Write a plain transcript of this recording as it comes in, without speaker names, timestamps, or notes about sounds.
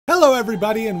Hello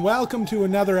everybody and welcome to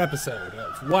another episode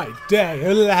of White Day,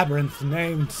 a labyrinth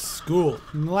named school.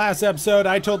 In the last episode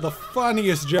I told the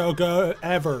funniest joke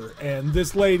ever and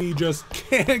this lady just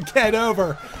can't get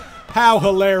over how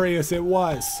hilarious it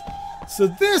was. So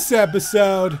this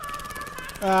episode,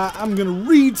 I'm gonna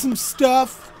read some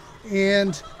stuff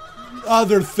and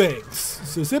other things.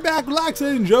 So sit back, relax,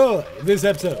 and enjoy this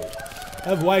episode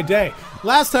of White Day.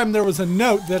 Last time there was a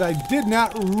note that I did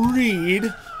not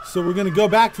read, so we're going to go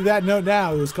back to that note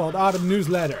now. It was called Autumn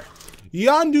Newsletter.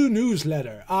 Yondu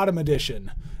Newsletter, Autumn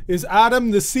Edition. Is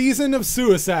autumn the season of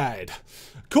suicide?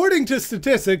 According to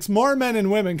statistics, more men and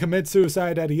women commit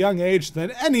suicide at a young age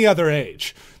than any other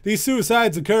age. These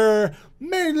suicides occur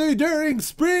mainly during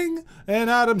spring and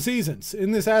autumn seasons.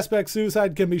 In this aspect,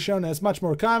 suicide can be shown as much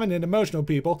more common in emotional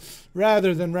people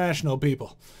rather than rational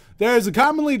people. There is a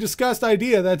commonly discussed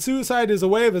idea that suicide is a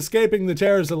way of escaping the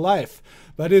terrors of life,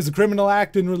 but is a criminal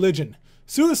act in religion.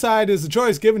 Suicide is a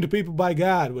choice given to people by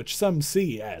God, which some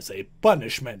see as a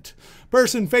punishment.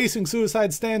 Person facing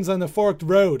suicide stands on the forked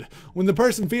road. When the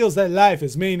person feels that life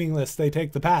is meaningless, they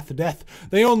take the path to death.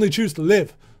 They only choose to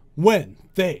live when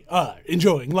they are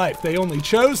enjoying life. They only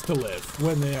chose to live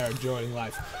when they are enjoying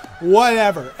life.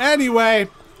 Whatever. Anyway,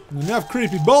 enough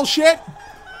creepy bullshit.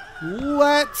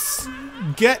 Let's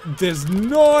get this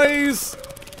noise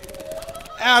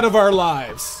out of our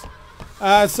lives.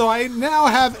 So I now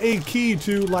have a key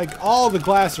to like all the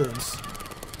classrooms.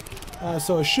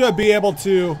 So I should be able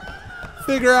to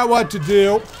figure out what to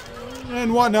do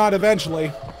and whatnot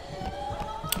eventually.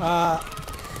 I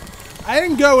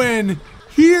didn't go in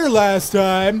here last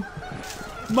time.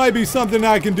 Might be something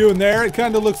I can do in there. It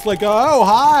kind of looks like, oh,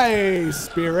 hi,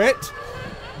 spirit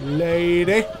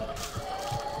lady.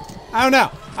 I don't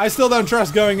know. I still don't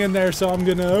trust going in there, so I'm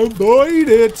gonna avoid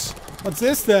it. What's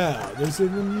this though? There's a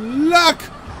lock.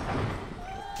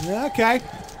 Okay.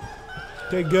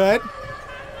 Okay, good.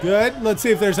 Good. Let's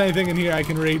see if there's anything in here I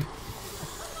can read.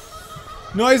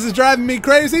 Noise is driving me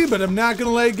crazy, but I'm not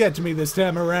gonna let it get to me this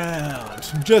time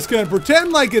around. I'm just gonna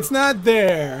pretend like it's not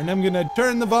there, and I'm gonna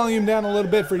turn the volume down a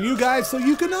little bit for you guys so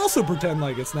you can also pretend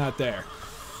like it's not there.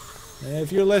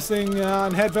 If you're listening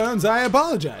on headphones, I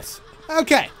apologize.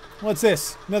 Okay. What's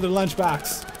this? Another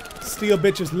lunchbox. Steal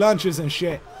bitches' lunches and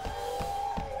shit.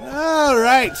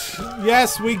 Alright.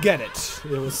 Yes, we get it.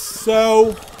 It was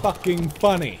so fucking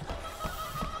funny.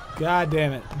 God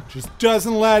damn it. Just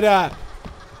doesn't let up.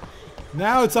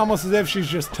 Now it's almost as if she's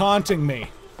just taunting me.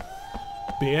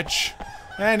 Bitch.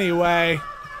 Anyway.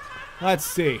 Let's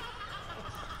see.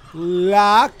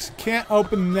 Locked. Can't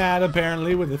open that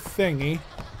apparently with a thingy.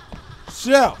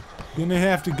 So, gonna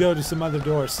have to go to some other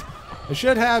doors. I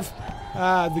should have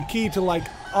the key to like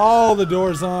all the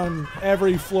doors on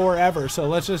every floor ever, so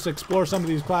let's just explore some of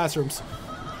these classrooms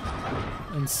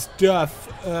and stuff,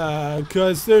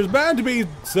 because there's bound to be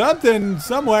something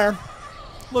somewhere.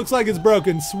 Looks like it's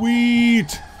broken.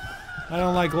 Sweet. I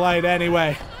don't like light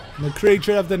anyway. I'm the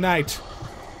creature of the night.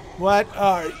 What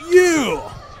are you?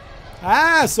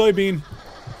 Ah, soybean.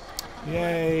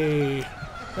 Yay.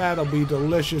 That'll be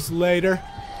delicious later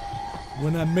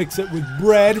when I mix it with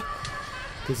bread.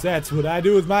 Because that's what I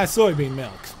do with my soybean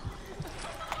milk.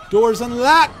 Doors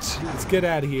unlocked. Let's get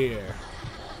out of here.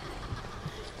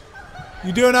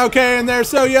 You doing okay in there,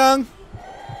 So Young?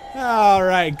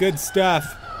 Alright, good stuff.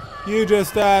 You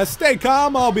just stay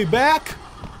calm. I'll be back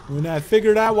when I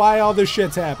figured out why all this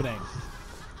shit's happening.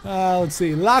 Let's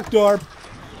see. Locked door.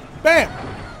 Bam!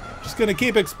 Just gonna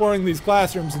keep exploring these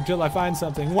classrooms until I find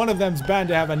something. One of them's bound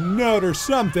to have a note or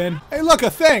something. Hey, look, a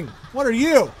thing! What are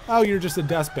you? Oh, you're just a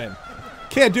dustbin.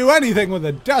 Can't do anything with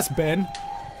a dustbin.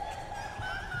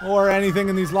 Or anything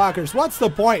in these lockers. What's the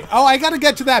point? Oh, I gotta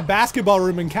get to that basketball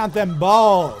room and count them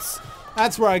balls.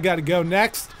 That's where I gotta go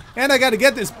next. And I gotta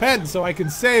get this pen so I can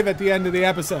save at the end of the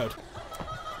episode.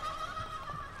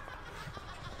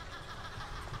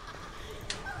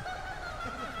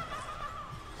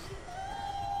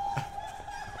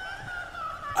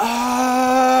 Oh,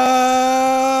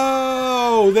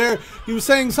 there. He was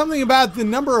saying something about the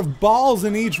number of balls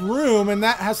in each room, and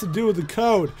that has to do with the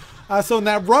code. So in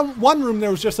that one room,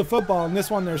 there was just a football. In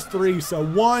this one, there's 3. So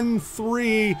 1,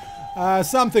 3,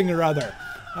 something or other.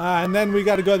 And then we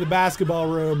got to go to the basketball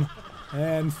room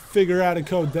and figure out a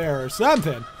code there or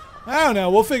something. I don't know.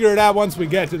 We'll figure it out once we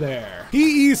get to there.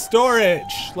 PE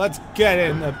storage. Let's get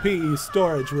in the PE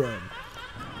storage room.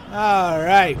 All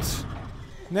right.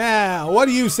 Now, what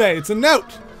do you say? It's a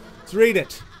note. Let's read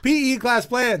it. PE class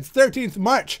plans, 13th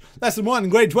March. Lesson 1,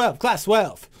 grade 12, class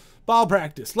 12. Ball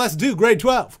practice. Let's do grade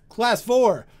 12, class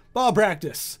 4. Ball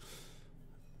practice.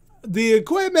 The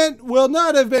equipment will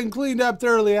not have been cleaned up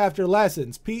thoroughly after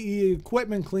lessons. PE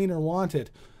equipment cleaner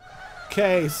wanted.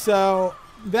 Okay, so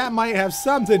that might have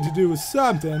something to do with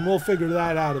something. We'll figure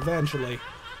that out eventually.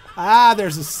 Ah,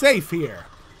 there's a safe here.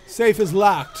 Safe is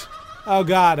locked. Oh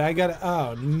God, I gotta,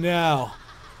 oh no.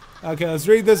 Okay, let's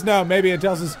read this note. Maybe it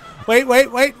tells us, wait.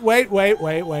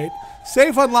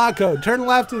 Safe unlock code. Turn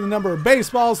left to the number of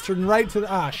baseballs, turn right to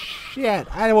the, shit.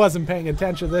 I wasn't paying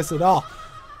attention to this at all.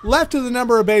 Left to the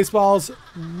number of baseballs,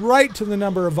 right to the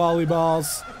number of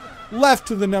volleyballs, left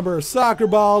to the number of soccer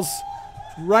balls,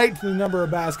 right to the number of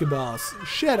basketballs.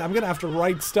 Shit, I'm gonna have to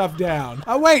write stuff down.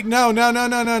 Oh wait, no.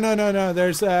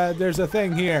 There's a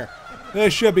thing here.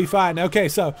 This should be fine. Okay,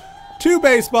 so 2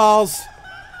 baseballs,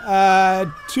 2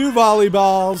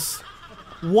 volleyballs,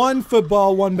 1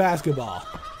 football, 1 basketball.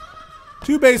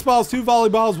 2 baseballs, 2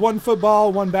 volleyballs, 1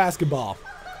 football, 1 basketball.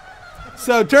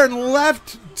 So turn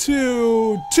left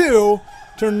to 2,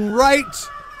 turn right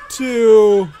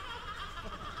to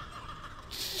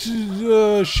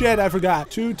shit, I forgot.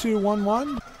 2, 2, 1,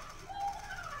 1.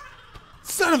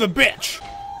 Son of a bitch!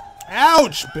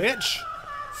 Ouch, bitch!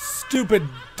 Stupid,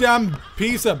 dumb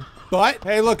piece of butt.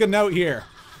 Hey, look, a note here.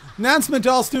 Announcement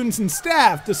to all students and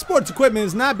staff. The sports equipment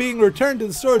is not being returned to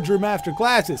the storage room after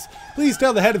classes. Please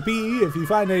tell the head of PE if you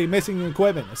find any missing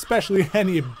equipment, especially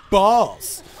any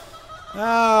balls.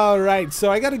 Alright,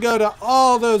 so I gotta go to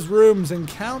all those rooms and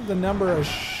count the number of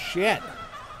shit.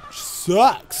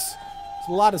 Sucks. It's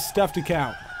a lot of stuff to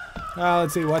count.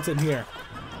 Let's see, what's in here?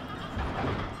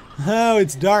 Oh,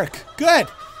 it's dark. Good.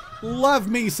 Love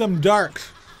me some dark.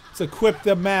 Let's equip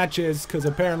the matches, because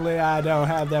apparently I don't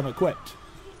have them equipped.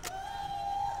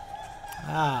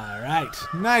 Alright,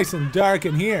 nice and dark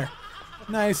in here.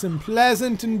 Nice and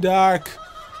pleasant and dark.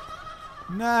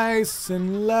 Nice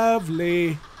and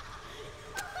lovely.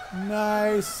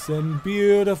 Nice and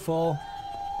beautiful.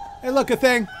 Hey, look, a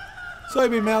thing.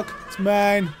 Soybean milk. It's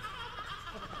mine.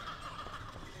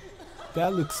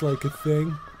 That looks like a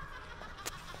thing.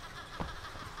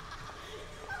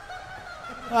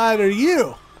 What are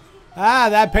you?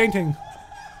 That painting.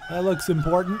 That looks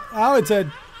important. Oh, it's a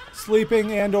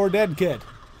sleeping and or dead kid.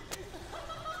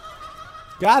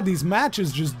 God, these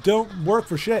matches just don't work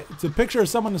for shit. It's a picture of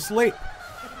someone asleep.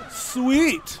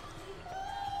 Sweet.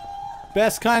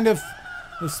 Best kind of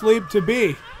asleep to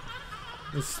be.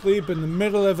 Asleep in the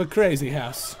middle of a crazy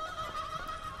house.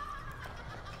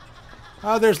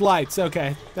 Oh, there's lights.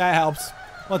 Okay, that helps.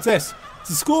 What's this? It's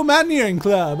a school mountaineering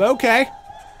club. Okay.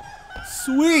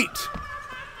 Sweet.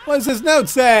 What does this note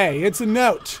say? It's a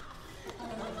note.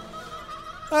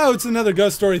 Oh, it's another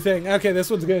ghost story thing. Okay, this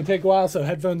one's gonna take a while, so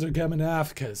headphones are coming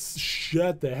off, because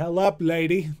shut the hell up,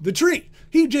 lady. The tree.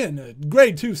 Hee-Jin, a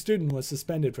grade 2 student, was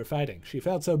suspended for fighting. She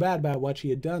felt so bad about what she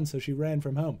had done, so she ran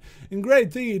from home. In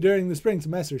grade 3, during the spring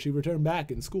semester, she returned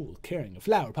back in school, carrying a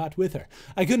flower pot with her.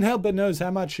 I couldn't help but notice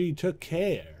how much she took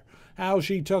care. How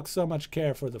she took so much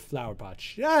care for the flower pot.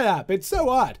 Shut up, it's so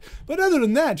odd. But other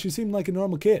than that, she seemed like a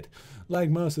normal kid, like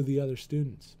most of the other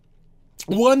students.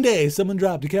 One day, someone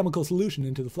dropped a chemical solution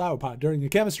into the flower pot during a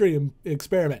chemistry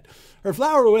experiment. Her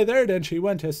flower withered and she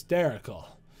went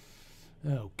hysterical.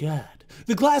 Oh, God.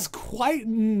 The class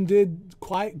quietened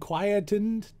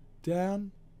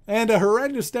down, and a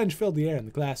horrendous stench filled the air in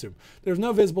the classroom. There was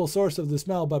no visible source of the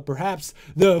smell, but perhaps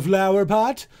the flower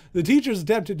pot? The teachers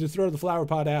attempted to throw the flower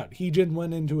pot out. Hee-Jin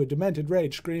went into a demented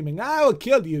rage, screaming, "I will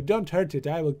kill you! Don't hurt it!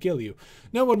 I will kill you!"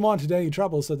 No one wanted any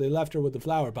trouble, so they left her with the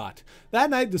flower pot. That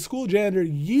night, the school janitor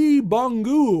Yi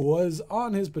Bong-gu was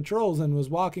on his patrols and was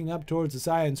walking up towards the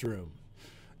science room.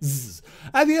 Zzz.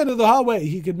 At the end of the hallway,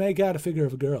 he could make out a figure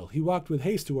of a girl. He walked with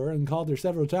haste to her and called her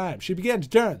several times. She began to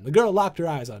turn. The girl locked her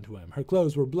eyes onto him. Her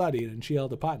clothes were bloody, and she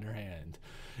held a pot in her hand.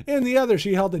 In the other,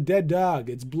 she held a dead dog,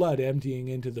 its blood emptying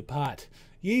into the pot.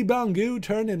 Yi Bong-gu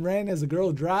turned and ran as the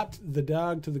girl dropped the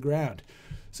dog to the ground.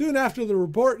 Soon after the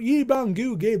report, Yi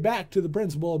Bong-gu gave back to the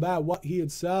principal about what he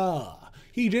had saw.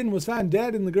 Hee-Jin was found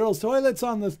dead in the girls' toilets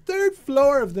on the 3rd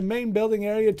floor of the main building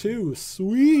area, too.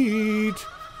 Sweet!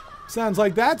 Sounds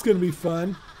like that's gonna be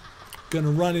fun.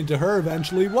 Gonna run into her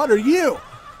eventually. What are you?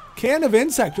 Can of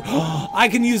insect. I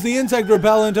can use the insect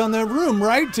repellent on their room,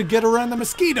 right? To get around the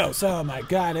mosquitoes. Oh my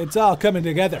God, it's all coming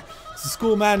together. It's a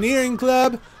school mountaineering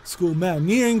club.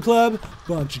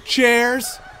 Bunch of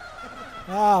chairs.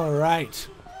 All right.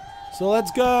 So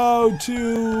let's go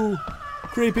to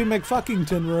Creepy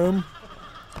McFuckington room,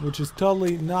 which is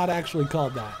totally not actually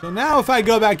called that. So now if I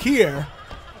go back here,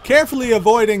 carefully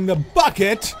avoiding the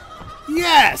bucket.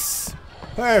 Yes!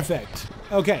 Perfect.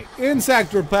 Okay,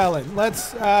 insect repellent.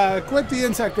 Let's equip the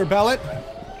insect repellent.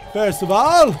 First of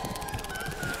all.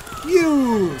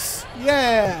 Use.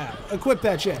 Yeah. Equip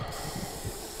that shit.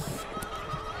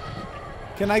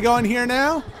 Can I go in here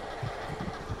now?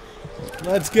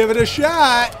 Let's give it a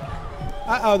shot.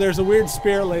 Uh-oh, there's a weird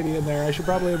spirit lady in there. I should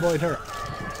probably avoid her.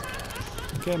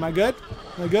 Okay, am I good?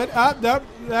 Am I good? Nope.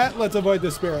 Let's avoid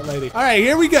the spirit lady. All right,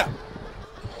 here we go.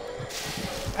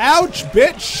 Ouch,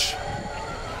 bitch.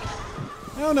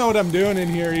 I don't know what I'm doing in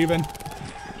here even.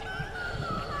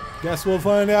 Guess we'll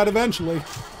find out eventually.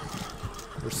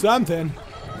 Or something.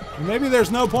 Or maybe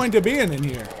there's no point to being in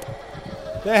here.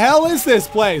 The hell is this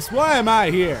place? Why am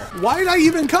I here? Why did I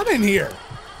even come in here?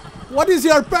 What is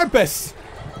your purpose?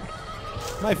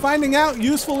 Am I finding out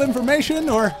useful information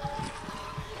or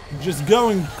just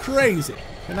going crazy?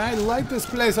 Can I light this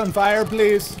place on fire,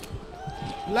 please?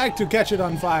 I'd like to catch it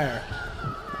on fire.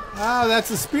 Oh, that's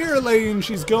the spirit lady and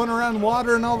she's going around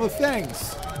watering all the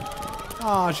things.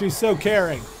 Oh, she's so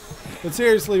caring. But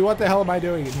seriously, what the hell am I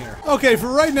doing in here? Okay, for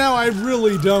right now, I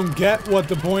really don't get what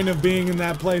the point of being in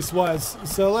that place was.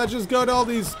 So let's just go to all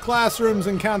these classrooms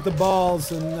and count the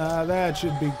balls, and that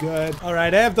should be good. All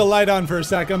right, I have the light on for a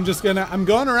sec. I'm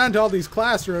going around to all these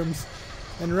classrooms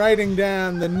and writing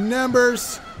down the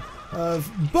numbers of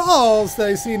balls that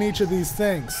I see in each of these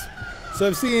things. So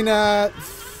I've seen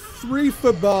 3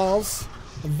 footballs,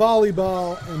 a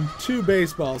volleyball, and 2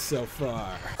 baseballs so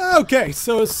far. Okay,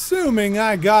 so assuming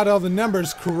I got all the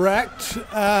numbers correct,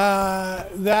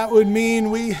 that would mean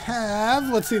we have,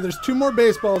 let's see, there's 2 more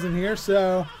baseballs in here,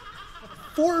 so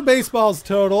 4 baseballs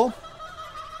total.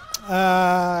 2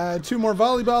 more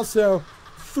volleyballs, so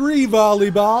 3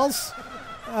 volleyballs.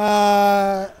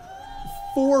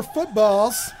 4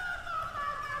 footballs.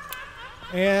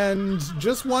 And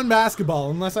just 1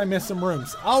 basketball, unless I miss some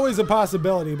rooms. Always a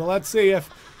possibility, but let's see if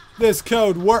this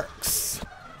code works.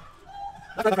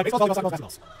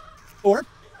 4,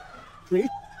 3,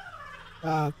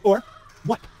 4,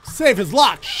 1. Safe is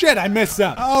locked. Shit, I missed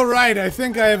some. All right, I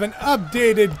think I have an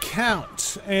updated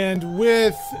count. And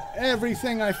with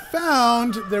everything I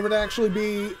found, there would actually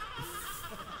be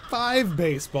 5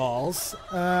 baseballs.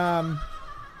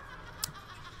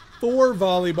 4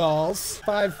 volleyballs,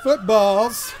 5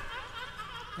 footballs,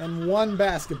 and 1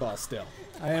 basketball still.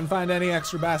 I didn't find any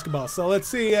extra basketballs. So let's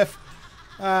see if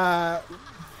 5,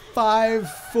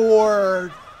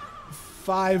 4,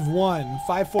 5, 1.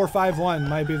 5, 4, 5, 1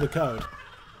 might be the code.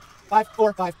 5,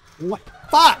 4, 5, 1.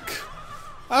 Fuck!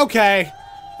 Okay.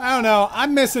 I don't know.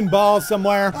 I'm missing balls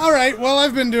somewhere. All right, well,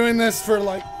 I've been doing this for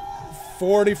like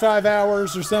 45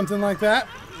 hours or something like that.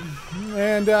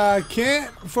 And can't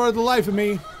for the life of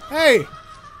me. Hey!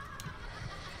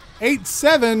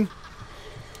 87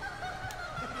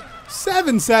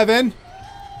 77.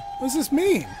 What does this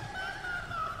mean?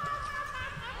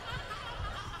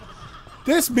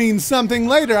 This means something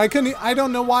later. I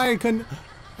don't know why I couldn't.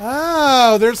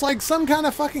 Oh, there's like some kind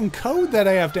of fucking code that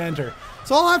I have to enter.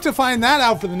 So I'll have to find that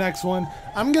out for the next one.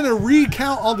 I'm gonna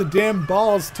recount all the damn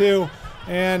balls too.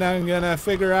 And I'm gonna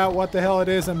figure out what the hell it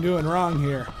is I'm doing wrong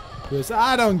here. Because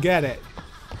I don't get it.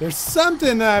 There's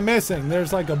something that I'm missing.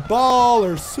 There's like a ball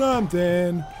or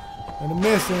something that I'm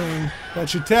missing that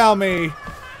should tell me.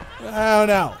 I don't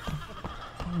know.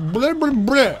 Blah, blah,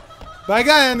 blah. But I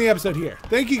gotta end the episode here.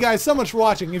 Thank you guys so much for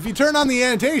watching. If you turn on the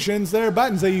annotations, there are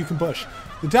buttons that you can push.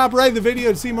 The top right of the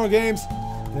video to see more games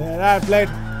that I've played,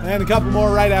 and a couple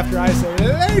more right after I say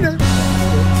later.